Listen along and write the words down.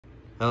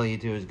Hello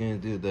YouTube is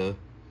going to do the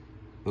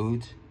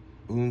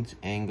OontZ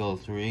Angle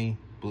 3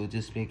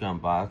 Bluetooth speaker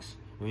unbox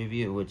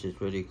review, which is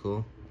pretty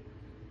cool.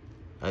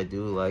 I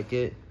do like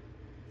it.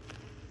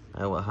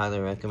 I would highly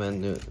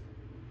recommend the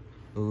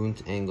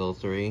OontZ Angle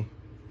 3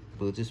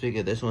 Bluetooth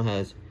speaker. This one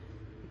has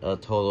a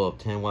total of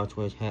 10 watts,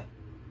 which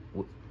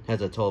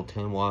has a total of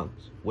 10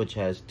 watts, which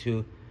has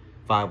two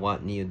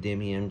 5-watt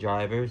neodymium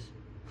drivers,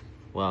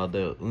 while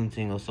the OontZ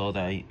Angle Soul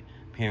that I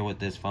pair with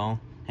this phone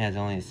has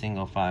only a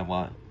single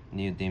 5-watt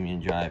neodymium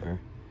driver.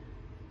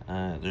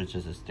 There's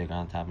just a sticker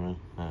on top of it.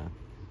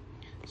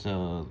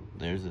 So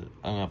I'm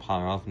gonna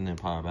power off and then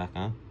power back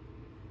on.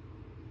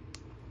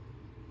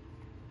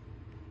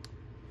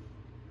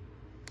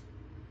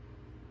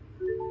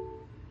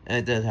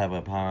 It does have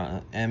a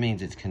power. That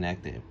means it's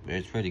connected.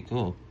 It's pretty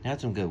cool. It has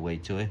some good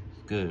weight to it.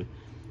 It's good.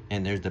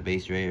 And there's the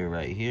base radio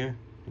right here.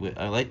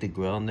 I like the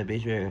grill on the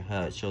base radio.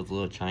 It shows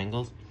little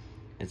triangles.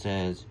 It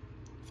says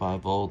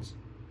 5 volts,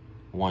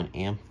 1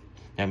 amp.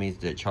 That means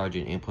the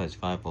charging input is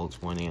 5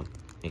 volts, 1 amp.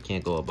 It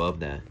can't go above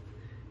that,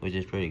 which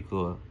is pretty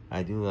cool.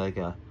 I do like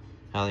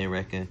highly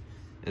recommend.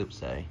 Oops,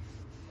 sorry.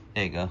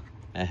 There you go.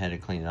 I had to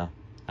clean it up.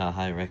 I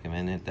highly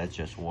recommend it. That's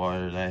just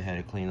water that I had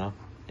to clean up.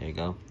 There you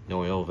go.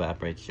 No oil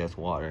evaporates, just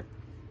water.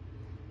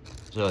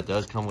 So it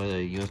does come with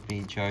a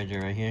USB charger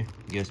right here.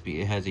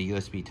 It has a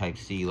USB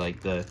Type-C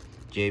like the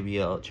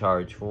JBL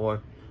Charge 4,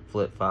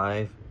 Flip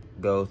 5,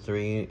 Go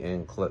 3,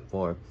 and Clip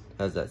 4.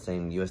 Has that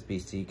same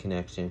USB-C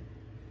connection.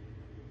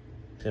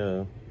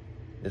 So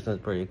this one's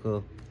pretty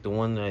cool. The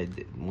one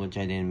which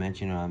I didn't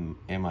mention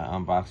in my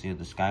unboxing of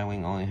the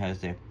Skywing only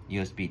has the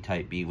USB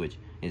Type-B, which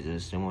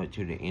is similar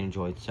to the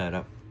Android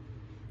setup,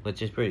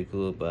 which is pretty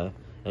cool. But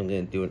I'm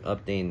gonna do an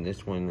update in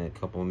this one in a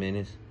couple of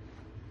minutes.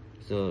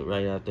 So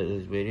right after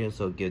this video,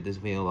 so give this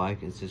video a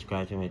like and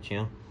subscribe to my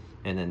channel.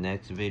 And the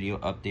next video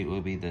update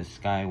will be the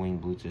Skywing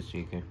Bluetooth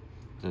speaker.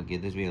 So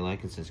give this video a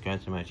like and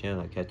subscribe to my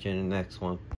channel. I'll catch you in the next one.